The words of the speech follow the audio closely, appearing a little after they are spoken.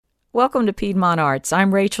Welcome to Piedmont Arts.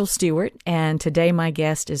 I'm Rachel Stewart, and today my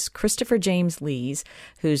guest is Christopher James Lees,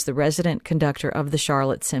 who's the resident conductor of the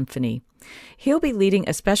Charlotte Symphony. He'll be leading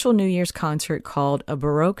a special New Year's concert called A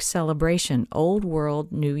Baroque Celebration, Old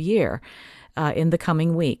World New Year, in the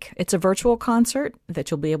coming week. It's a virtual concert that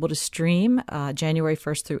you'll be able to stream January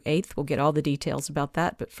 1st through 8th. We'll get all the details about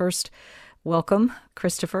that. But first, welcome,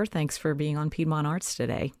 Christopher. Thanks for being on Piedmont Arts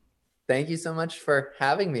today. Thank you so much for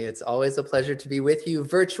having me. It's always a pleasure to be with you,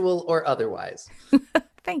 virtual or otherwise.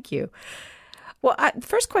 Thank you. Well, the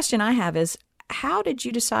first question I have is, how did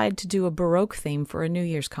you decide to do a Baroque theme for a New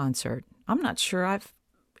Year's concert? I'm not sure I've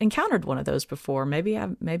encountered one of those before. Maybe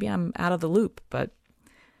I'm out of the loop, but...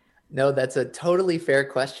 No, that's a totally fair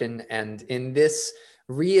question. And in this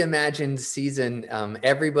reimagined season,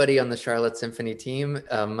 everybody on the Charlotte Symphony team,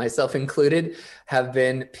 myself included, have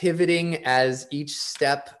been pivoting as each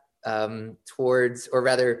step towards, or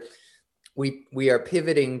rather, we are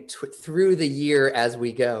pivoting through the year as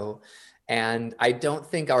we go. And I don't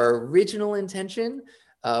think our original intention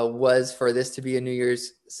was for this to be a New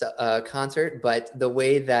Year's concert, but the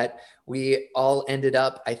way that we all ended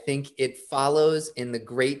up, I think it follows in the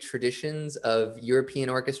great traditions of European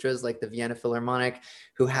orchestras like the Vienna Philharmonic,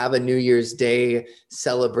 who have a New Year's Day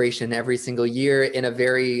celebration every single year in a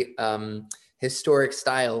very historic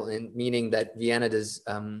style, and meaning that Vienna does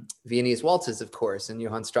Viennese waltzes, of course, and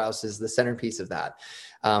Johann Strauss is the centerpiece of that.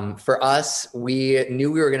 For us, we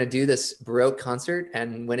knew we were going to do this Baroque concert,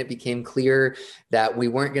 and when it became clear that we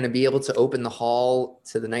weren't going to be able to open the hall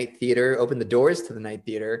to the Night Theater, open the doors to the Night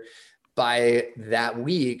Theater, by that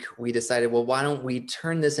week, we decided, well, why don't we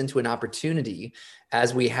turn this into an opportunity,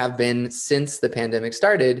 as we have been since the pandemic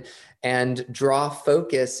started, and draw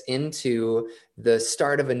focus into the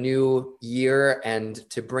start of a new year and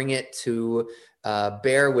to bring it to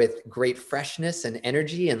bear with great freshness and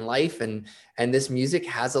energy and life. And this music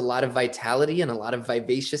has a lot of vitality and a lot of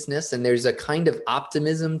vivaciousness. And there's a kind of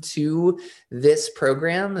optimism to this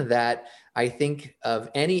program that I think of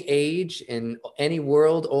any age, in any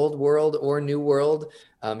world, old world or new world,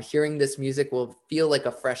 hearing this music will feel like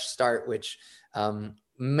a fresh start, which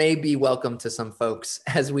may be welcome to some folks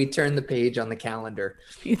as we turn the page on the calendar.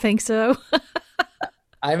 You think so?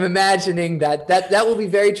 I'm imagining that will be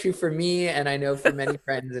very true for me, and I know for many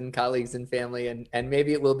friends and colleagues and family, and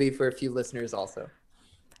maybe it will be for a few listeners also.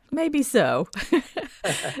 Maybe so.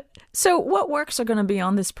 So what works are going to be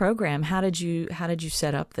on this program? How did you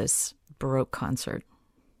set up this Baroque concert?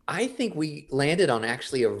 I think we landed on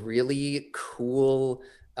actually a really cool,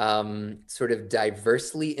 sort of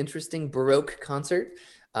diversely interesting Baroque concert.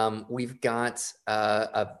 We've got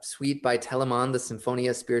a suite by Telemann, the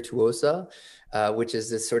Sinfonia Spirituosa, which is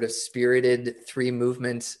this sort of spirited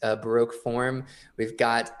three-movement Baroque form. We've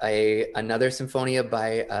got another Sinfonia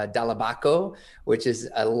by Dall'Abaco, which is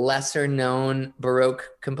a lesser-known Baroque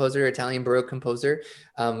composer, Italian Baroque composer,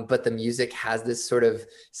 but the music has this sort of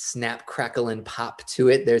snap, crackle, and pop to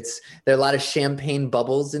it. There are a lot of champagne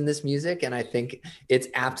bubbles in this music, and I think it's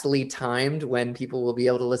aptly timed when people will be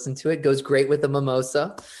able to listen to it. Goes great with a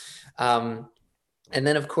mimosa. And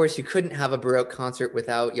then, of course, you couldn't have a Baroque concert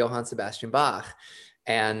without Johann Sebastian Bach.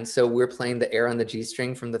 And so we're playing the Air on the G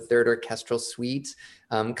string from the Third Orchestral Suite,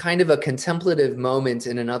 kind of a contemplative moment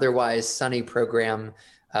in an otherwise sunny program,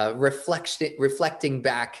 reflecting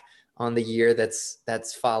back on the year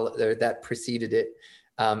that's followed, or that preceded it.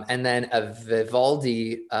 And then a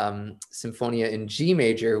Vivaldi Symphonia in G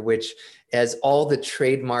major, which has all the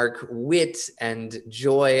trademark wit and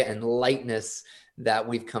joy and lightness that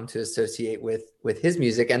we've come to associate with his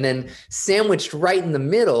music. And then sandwiched right in the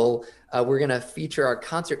middle, we're going to feature our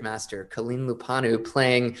concertmaster, Călin Lupanu,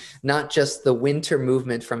 playing not just the winter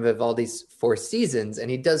movement from Vivaldi's Four Seasons,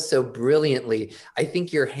 and he does so brilliantly. I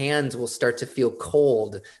think your hands will start to feel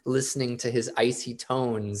cold listening to his icy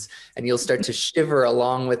tones, and you'll start to shiver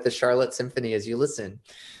along with the Charlotte Symphony as you listen.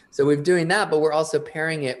 So we're doing that, but we're also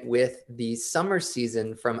pairing it with the summer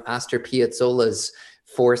season from Astor Piazzolla's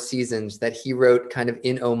Four Seasons that he wrote kind of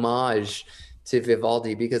in homage to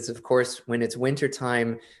Vivaldi, because of course, when it's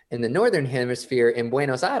wintertime in the Northern Hemisphere in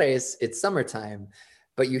Buenos Aires, it's summertime,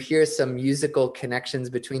 but you hear some musical connections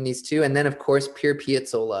between these two. And then of course, pure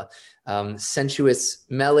Piazzolla, sensuous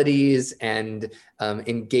melodies and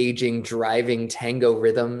engaging, driving tango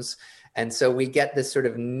rhythms. And so we get this sort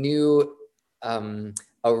of new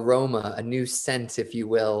aroma, a new scent, if you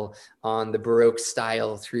will, on the Baroque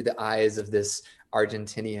style through the eyes of this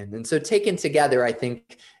Argentinian. And so taken together, I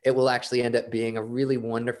think it will actually end up being a really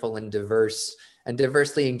wonderful and diverse and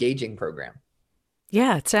diversely engaging program.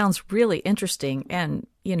 Yeah, it sounds really interesting. And,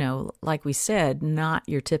 like we said, not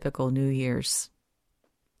your typical New Year's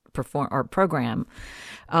perform or program.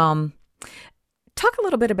 Talk a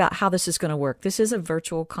little bit about how this is going to work. This is a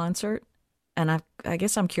virtual concert, and I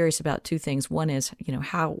guess I'm curious about two things. One is,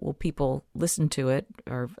 how will people listen to it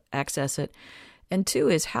or access it? And two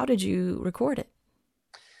is, how did you record it?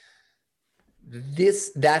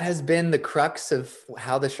 That has been the crux of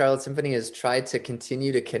how the Charlotte Symphony has tried to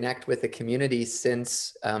continue to connect with the community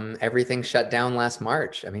since everything shut down last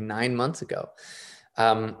March. 9 months ago.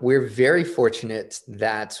 We're very fortunate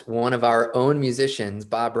that one of our own musicians,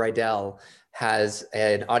 Bob Rydell, has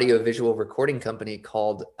an audiovisual recording company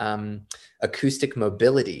called Acoustic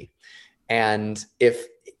Mobility. And if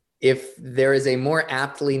there is a more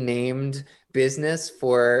aptly named business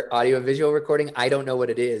for audiovisual recording, I don't know what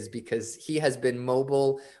it is, because he has been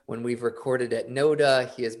mobile when we've recorded at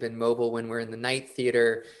NODA. He has been mobile when we're in the Night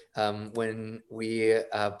Theater, when we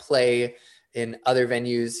play in other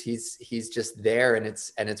venues. He's just there, and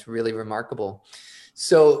it's really remarkable.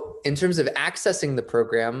 So in terms of accessing the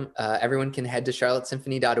program, everyone can head to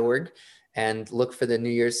charlottesymphony.org and look for the New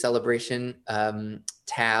Year's celebration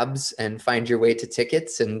tabs and find your way to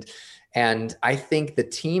tickets. And I think the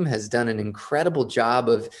team has done an incredible job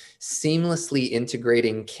of seamlessly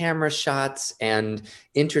integrating camera shots and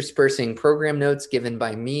interspersing program notes given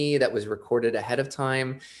by me that was recorded ahead of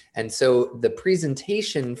time. And so the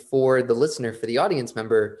presentation for the listener, for the audience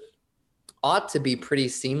member, ought to be pretty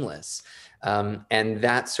seamless. And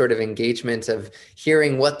that sort of engagement of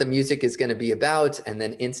hearing what the music is going to be about and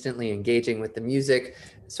then instantly engaging with the music,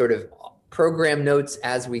 sort of program notes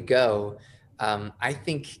as we go. I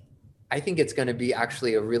think it's going to be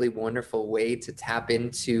actually a really wonderful way to tap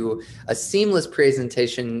into a seamless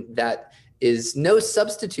presentation that is no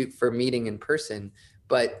substitute for meeting in person,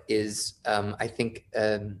 but is, I think,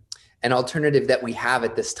 an alternative that we have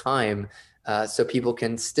at this time. So people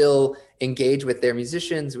can still engage with their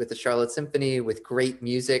musicians, with the Charlotte Symphony, with great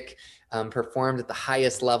music performed at the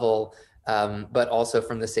highest level, but also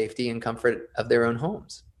from the safety and comfort of their own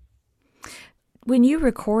homes. When you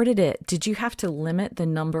recorded it, did you have to limit the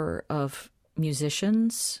number of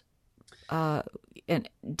musicians? And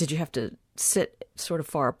did you have to sit sort of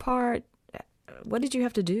far apart? What did you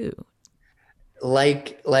have to do?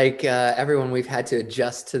 Like everyone, we've had to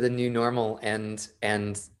adjust to the new normal, and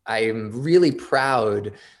I'm really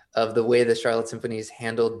proud of the way the Charlotte Symphony's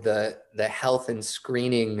handled the health and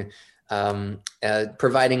screening,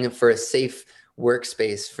 providing for a safe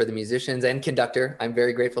workspace for the musicians and conductor. I'm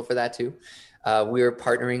very grateful for that too. We are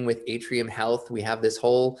partnering with Atrium Health. We have this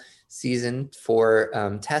whole season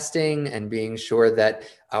for testing and being sure that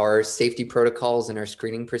our safety protocols and our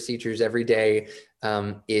screening procedures every day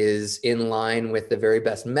is in line with the very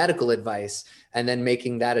best medical advice, and then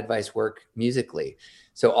making that advice work musically.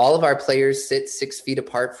 So all of our players sit 6 feet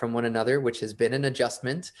apart from one another, which has been an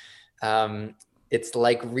adjustment. It's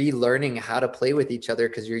like relearning how to play with each other,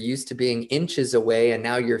 because you're used to being inches away and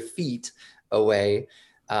now you're feet away.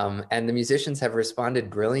 And the musicians have responded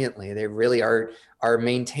brilliantly. They really are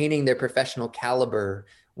maintaining their professional caliber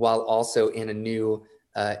while also in a new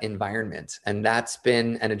environment. And that's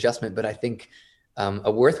been an adjustment, but I think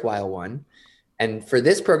a worthwhile one. And for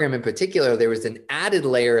this program in particular, there was an added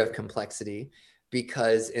layer of complexity,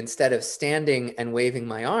 because instead of standing and waving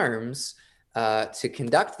my arms to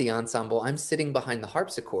conduct the ensemble, I'm sitting behind the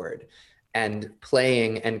harpsichord and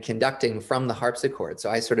playing and conducting from the harpsichord. So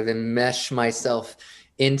I sort of enmesh myself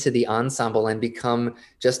into the ensemble and become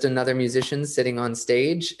just another musician sitting on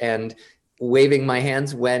stage and waving my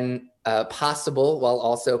hands when possible, while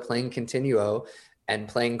also playing continuo and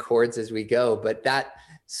playing chords as we go. But that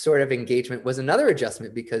sort of engagement was another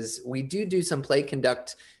adjustment, because we do some play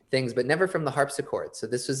conduct things, but never from the harpsichord. So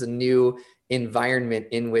this was a new environment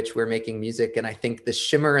in which we're making music. And I think the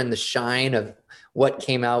shimmer and the shine of what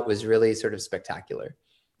came out was really sort of spectacular.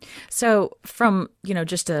 So from,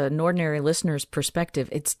 just an ordinary listener's perspective,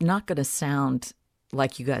 it's not going to sound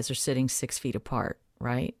like you guys are sitting 6 feet apart,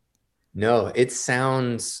 right? No, it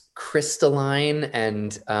sounds crystalline,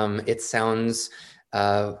 and it sounds,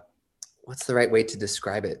 what's the right way to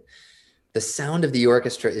describe it? The sound of the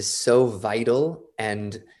orchestra is so vital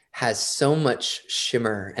and has so much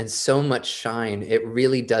shimmer and so much shine. It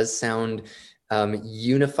really does sound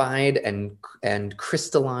unified and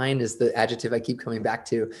crystalline is the adjective I keep coming back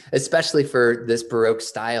to, especially for this Baroque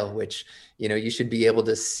style, which, you should be able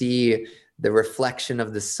to see the reflection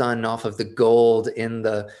of the sun off of the gold in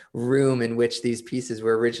the room in which these pieces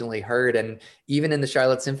were originally heard. And even in the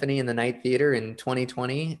Charlotte Symphony in the Night Theater in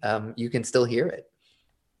 2020, you can still hear it.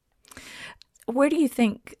 Where do you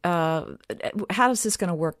think, how is this going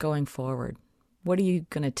to work going forward? What are you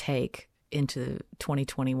going to take into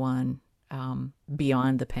 2021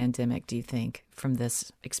 beyond the pandemic, do you think, from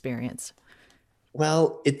this experience?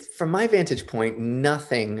 Well, from my vantage point,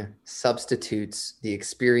 nothing substitutes the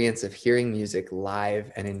experience of hearing music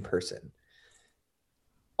live and in person.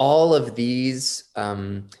 All of these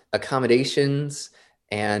accommodations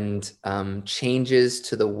and changes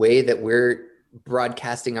to the way that we're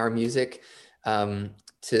broadcasting our music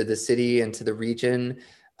to the city and to the region,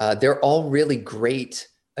 they're all really great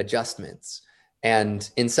adjustments. And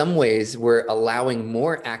in some ways, we're allowing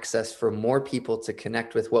more access for more people to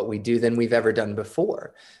connect with what we do than we've ever done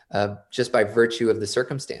before, just by virtue of the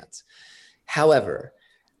circumstance. However,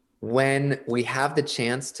 when we have the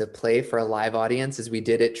chance to play for a live audience, as we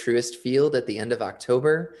did at Truist Field at the end of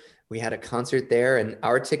October, we had a concert there and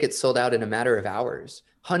our tickets sold out in a matter of hours.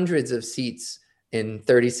 Hundreds of seats in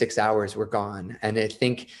 36 hours were gone. And I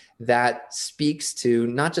think that speaks to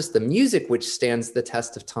not just the music, which stands the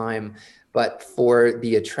test of time, but for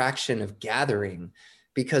the attraction of gathering.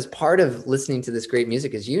 Because part of listening to this great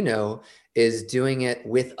music, as you know, is doing it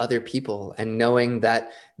with other people and knowing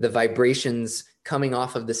that the vibrations coming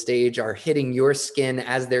off of the stage are hitting your skin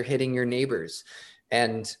as they're hitting your neighbors.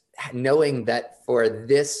 And knowing that for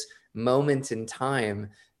this moment in time,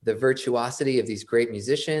 the virtuosity of these great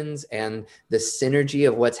musicians and the synergy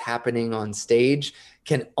of what's happening on stage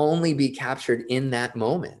can only be captured in that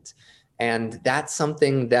moment. And that's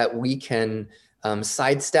something that we can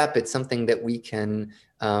sidestep. It's something that we can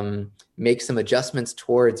make some adjustments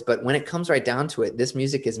towards. But when it comes right down to it, this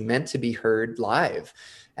music is meant to be heard live.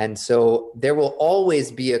 And so there will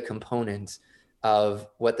always be a component of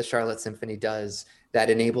what the Charlotte Symphony does that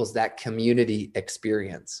enables that community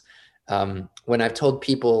experience. When I've told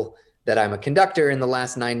people that I'm a conductor in the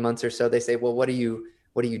last 9 months or so, they say, well, what are you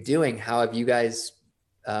doing? How have you guys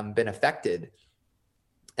been affected?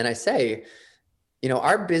 And I say,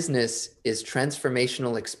 our business is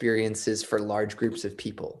transformational experiences for large groups of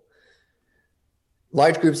people.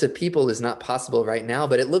 Large groups of people is not possible right now,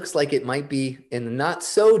 but it looks like it might be in the not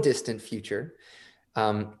so distant future.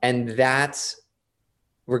 And that,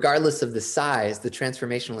 regardless of the size, the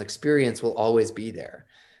transformational experience will always be there.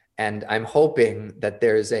 And I'm hoping that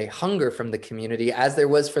there's a hunger from the community, as there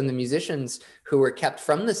was from the musicians who were kept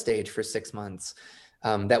from the stage for 6 months,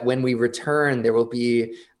 that when we return, there will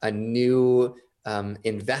be a new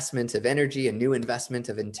investment of energy, a new investment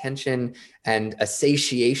of intention, and a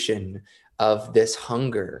satiation of this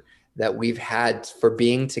hunger that we've had for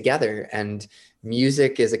being together. And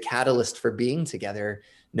music is a catalyst for being together,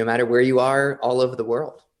 no matter where you are all over the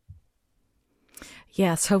world.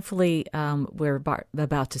 Yes, hopefully we're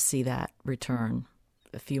about to see that return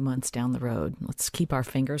a few months down the road. Let's keep our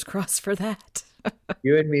fingers crossed for that.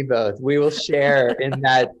 You and me both. We will share in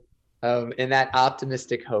that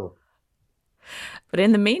optimistic hope. But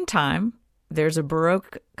in the meantime, there's a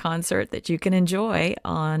Baroque concert that you can enjoy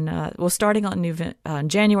starting on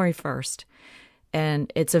January 1st,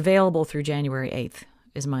 and it's available through January 8th,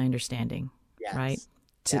 is my understanding, yes. Right?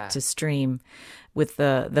 To stream with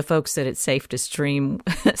the folks that it's safe to stream,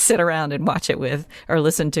 sit around and watch it with, or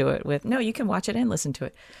listen to it with. No, you can watch it and listen to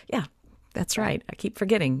it. Yeah, that's right. I keep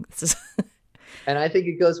forgetting. And I think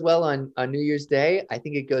it goes well on New Year's Day. I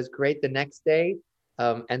think it goes great the next day,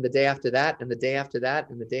 and the day after that, and the day after that,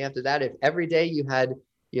 and the day after that. If every day you had,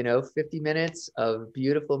 50 minutes of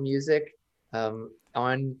beautiful music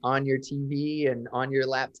on your TV and on your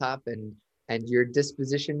laptop, and your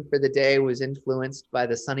disposition for the day was influenced by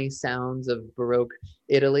the sunny sounds of Baroque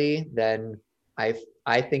Italy, then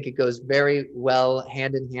I think it goes very well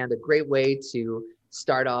hand in hand, a great way to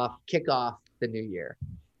kick off the new year.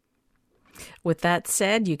 With that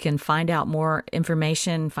said, you can find out more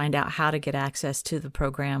information, find out how to get access to the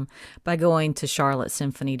program by going to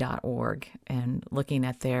charlottesymphony.org and looking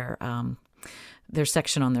at their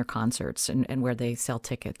section on their concerts and where they sell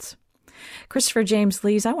tickets. Christopher James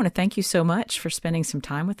Lees, I want to thank you so much for spending some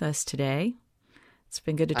time with us today. It's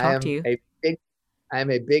been good to talk to you.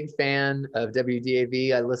 I'm a big fan of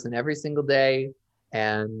WDAV. I listen every single day,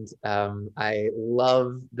 and I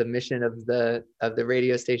love the mission of the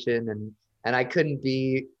radio station, and I couldn't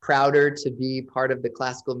be prouder to be part of the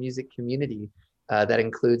classical music community that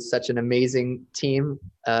includes such an amazing team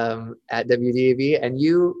at WDAV, and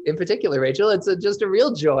you in particular, Rachel. It's just a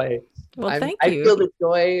real joy. Well, thank you. I feel the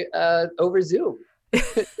joy over Zoom.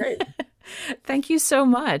 Great. Thank you so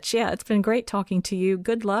much. Yeah, it's been great talking to you.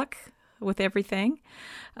 Good luck with everything.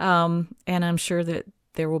 And I'm sure that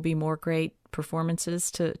there will be more great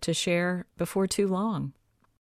performances to share before too long.